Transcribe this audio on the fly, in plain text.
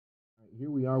Here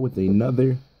we are with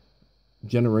another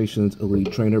Generations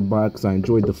Elite Trainer box. I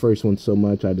enjoyed the first one so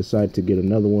much, I decided to get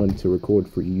another one to record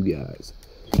for you guys.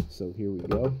 So here we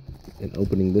go, and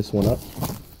opening this one up.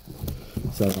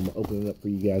 So I'm going to open it up for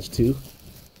you guys too.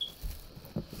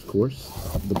 Of course,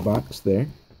 the box there,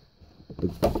 the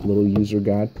little user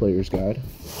guide, player's guide,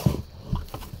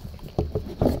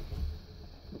 and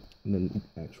then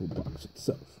the actual box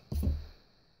itself.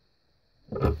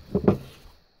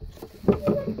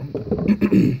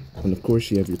 And of course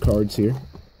you have your cards here.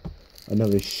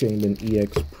 Another Shaymin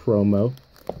EX promo.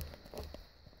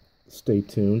 Stay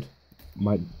tuned.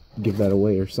 Might give that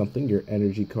away or something. Your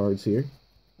energy cards here.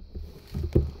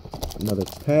 Another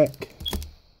pack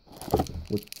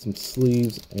with some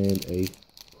sleeves and a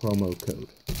promo code.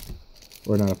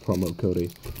 Or not a promo code, a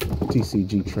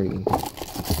TCG training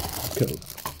code.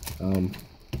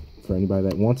 For anybody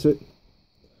that wants it,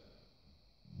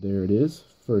 there it is.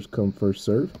 First come, first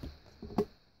serve.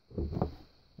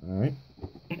 Alright.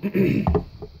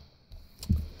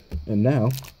 And now,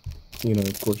 you know,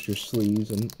 of course, your sleeves.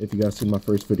 And if you guys seen my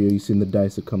first video, you've seen the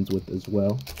dice it comes with as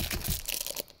well.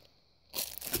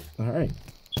 Alright.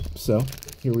 So,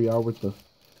 here we are with the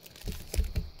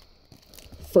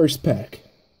first pack.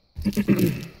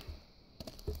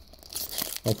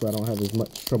 Hopefully I don't have as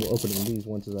much trouble opening these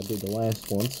ones as I did the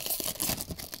last ones.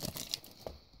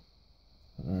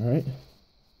 Alright.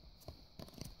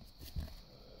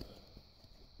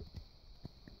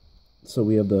 So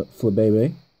we have the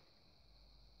Flabebe,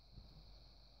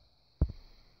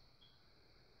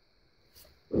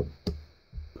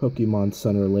 Pokemon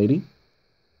Center Lady,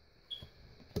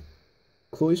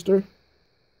 Cloyster,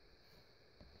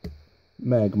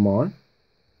 Magmar,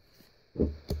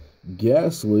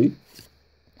 Ghastly,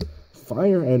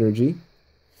 Fire Energy,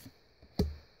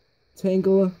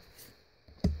 Tangela,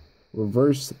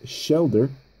 Reverse Shelter,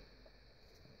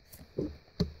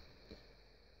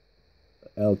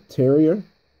 Altaria,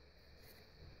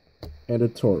 and a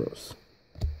Tauros.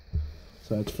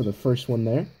 So that's for the first one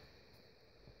there.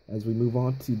 As we move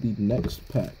on to the next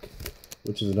pack,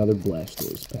 which is another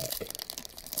Blastoise pack.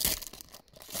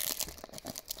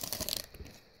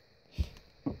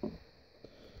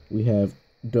 We have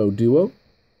Doduo,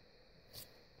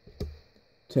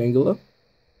 Tangela,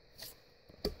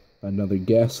 another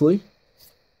Ghastly,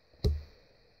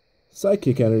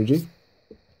 Psychic Energy,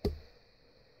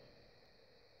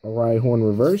 a Rhyhorn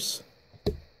Reverse,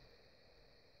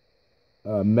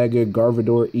 Mega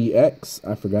Gardevoir EX.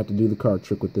 I forgot to do the card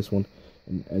trick with this one.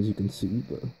 And as you can see,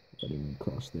 the writing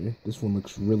across there, this one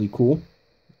looks really cool.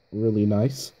 Really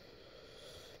nice.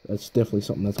 That's definitely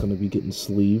something that's going to be getting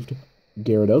sleeved.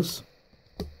 Gyarados,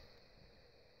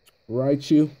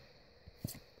 Raichu,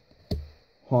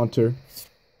 Haunter,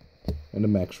 and a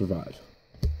Max Revive.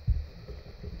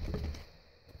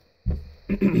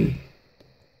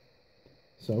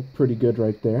 So, pretty good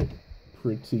right there.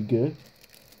 Pretty good.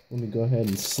 Let me go ahead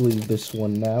and sleeve this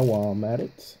one now while I'm at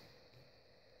it.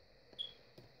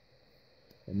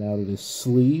 And now that it is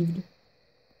sleeved.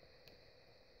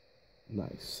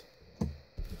 Nice.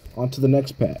 On to the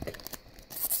next pack.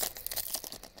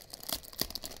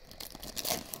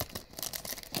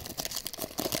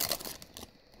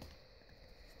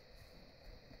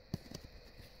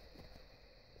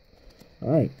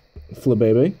 Alright.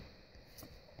 Flabebe,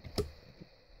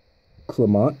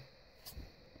 Clement,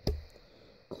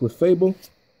 Clefable,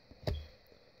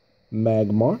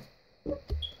 Magmar,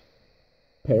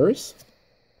 Paris,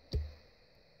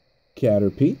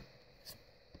 Caterpie,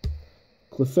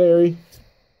 Clefairy,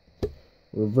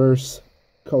 Reverse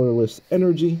Colorless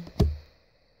Energy,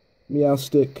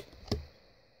 Meowstic,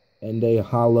 and a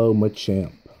Hollow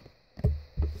Machamp.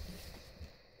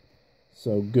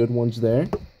 So good ones there.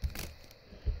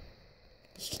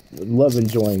 Love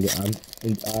enjoying it.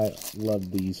 I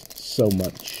love these so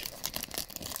much.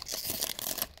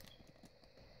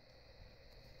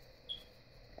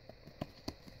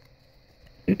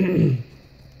 Ooh,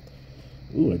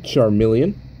 a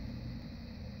Charmeleon,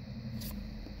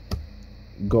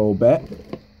 Golbat,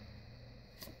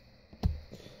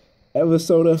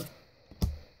 Evisota,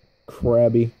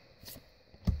 Krabby,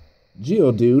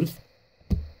 Geodude,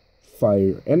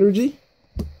 Fire Energy,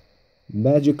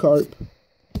 Magikarp,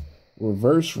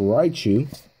 Reverse Raichu,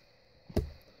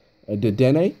 a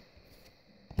Dedenne,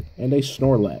 and a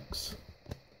Snorlax.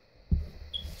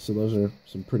 So those are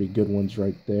some pretty good ones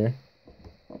right there.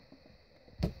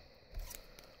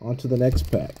 On to the next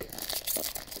pack.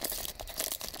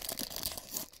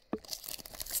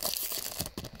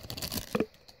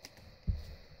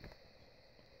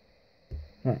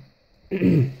 All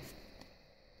right.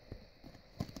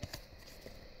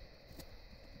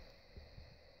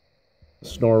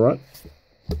 Snorunt,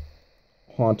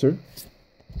 Haunter,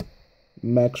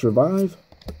 Max Revive,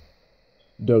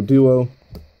 Doduo,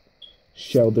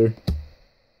 Shellder,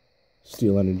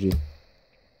 Steel Energy,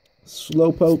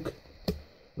 Slowpoke,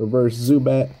 Reverse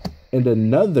Zubat, and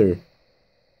another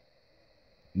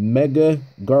Mega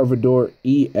Gardevoir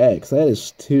EX. That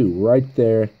is 2 right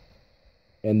there.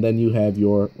 And then you have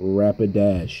your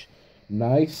Rapidash.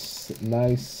 Nice,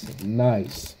 nice,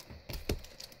 nice.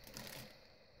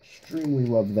 Extremely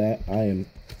love that. I am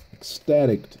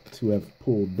ecstatic to have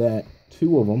pulled that.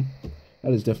 2 of them.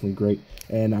 That is definitely great.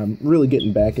 And I'm really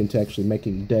getting back into actually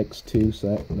making decks too,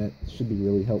 so that should be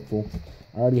really helpful.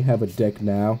 I already have a deck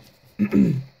now.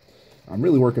 I'm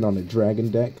really working on a dragon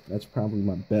deck. That's probably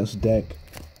my best deck.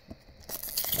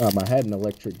 I had an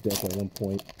electric deck at one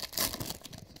point,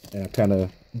 and I kind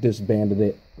of disbanded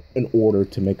it in order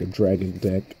to make a dragon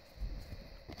deck.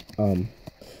 But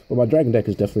my dragon deck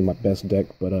is definitely my best deck,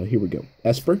 but here we go.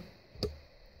 Esper,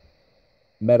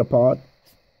 Metapod,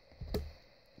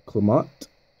 Clement,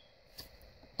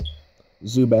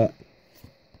 Zubat,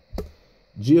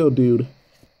 Geodude,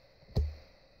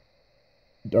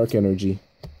 Dark Energy,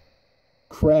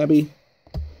 Krabby,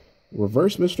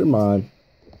 Reverse Mr. Mime,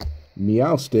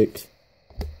 Meowstic,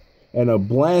 and a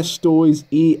Blastoise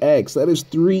EX. That is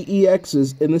 3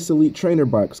 EXs in this Elite Trainer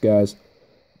box, guys.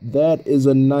 That is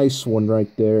a nice one right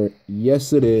there.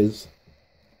 Yes, it is.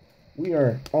 We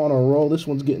are on a roll. This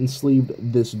one's getting sleeved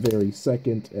this very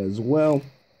second as well.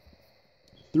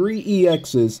 3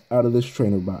 EXs out of this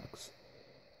trainer box.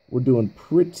 We're doing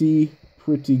pretty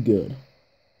good.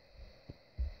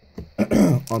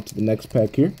 On to the next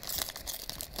pack here.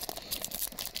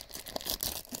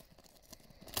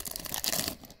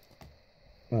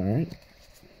 Alright.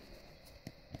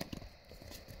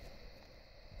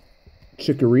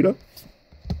 Chikorita.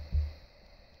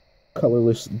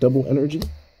 Colorless Double Energy.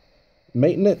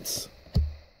 Maintenance.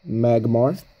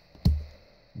 Magmar.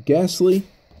 Ghastly.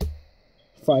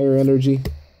 Fire Energy.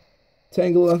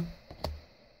 Tangela.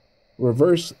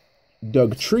 Reverse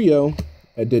Dugtrio.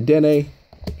 A Dedenne.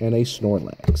 And a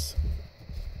Snorlax.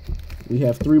 We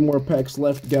have 3 more packs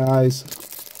left, guys.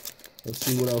 Let's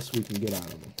see what else we can get out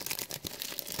of them.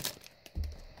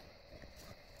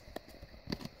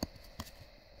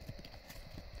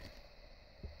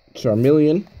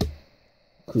 Charmeleon,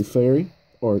 Clefairy,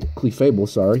 or Clefable,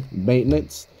 sorry,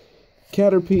 Maintenance,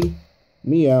 Caterpie,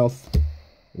 Meowth,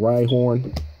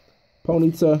 Rhyhorn,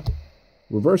 Ponyta,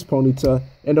 Reverse Ponyta,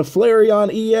 and a Flareon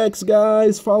EX,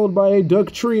 guys, followed by a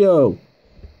Dugtrio.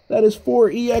 That is 4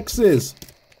 EXs.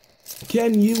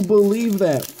 Can you believe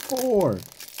that? 4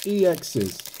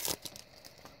 EXs.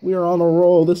 We are on a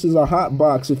roll. This is a hot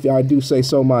box, if I do say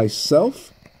so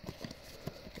myself.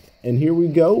 And here we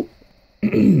go.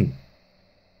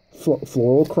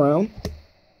 Floral Crown,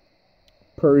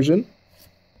 Persian,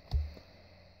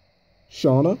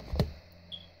 Shauna,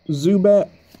 Zubat,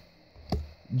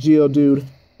 Geodude,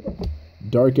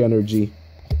 Dark Energy,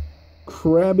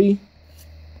 Krabby,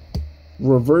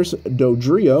 Reverse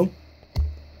Dodrio,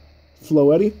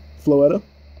 Floetta,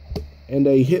 and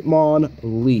a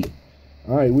Hitmonlee.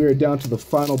 Alright, we are down to the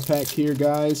final pack here,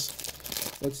 guys.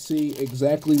 Let's see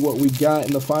exactly what we got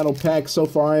in the final pack. So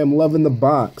far, I am loving the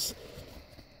box.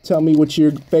 Tell me what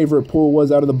your favorite pull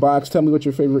was out of the box. Tell me what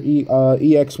your favorite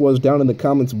EX was down in the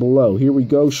comments below. Here we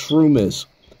go. Shroomish,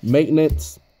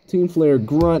 Maintenance, Team Flare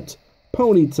Grunt,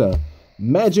 Ponyta,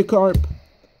 Magikarp,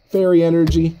 Fairy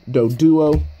Energy,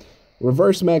 Doduo,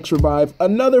 Reverse Max Revive,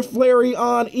 another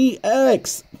Flareon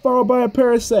EX, followed by a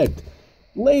Parasect.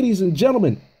 Ladies and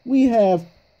gentlemen, we have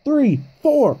 3,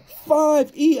 4,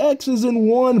 5 EXs in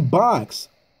one box.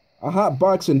 A hot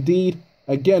box indeed.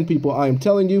 Again, people, I am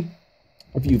telling you,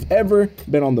 if you've ever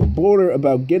been on the border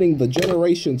about getting the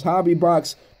Generations hobby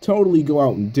box, totally go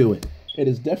out and do it. It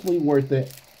is definitely worth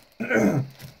it.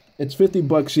 It's 50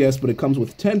 bucks, yes, but it comes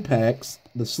with 10 packs.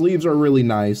 The sleeves are really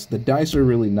nice. The dice are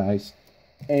really nice.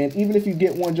 And even if you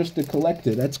get one just to collect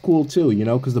it, that's cool too, you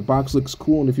know, because the box looks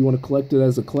cool. And if you want to collect it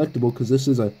as a collectible, because this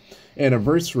is a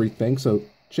anniversary thing, so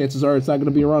chances are it's not going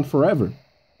to be around forever.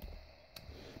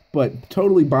 But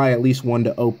totally buy at least one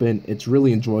to open. It's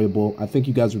really enjoyable. I think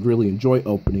you guys would really enjoy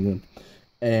opening them.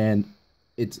 And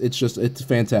it's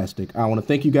fantastic. I want to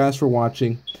thank you guys for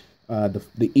watching.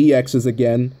 The EXs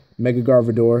again. Mega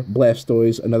Gardevoir,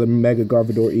 Blastoise, another Mega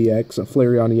Gardevoir EX, a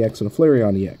Flareon EX, and a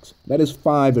Flareon EX. That is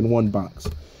 5 in one box.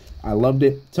 I loved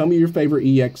it. Tell me your favorite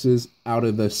EXs out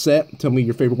of the set. Tell me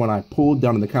your favorite one I pulled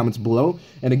down in the comments below.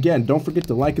 And again, don't forget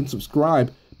to like and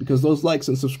subscribe, because those likes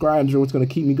and subscribes are what's going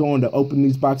to keep me going to open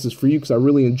these boxes for you, because I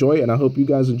really enjoy it, and I hope you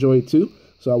guys enjoy it too.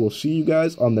 So I will see you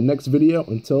guys on the next video.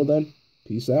 Until then,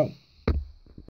 peace out.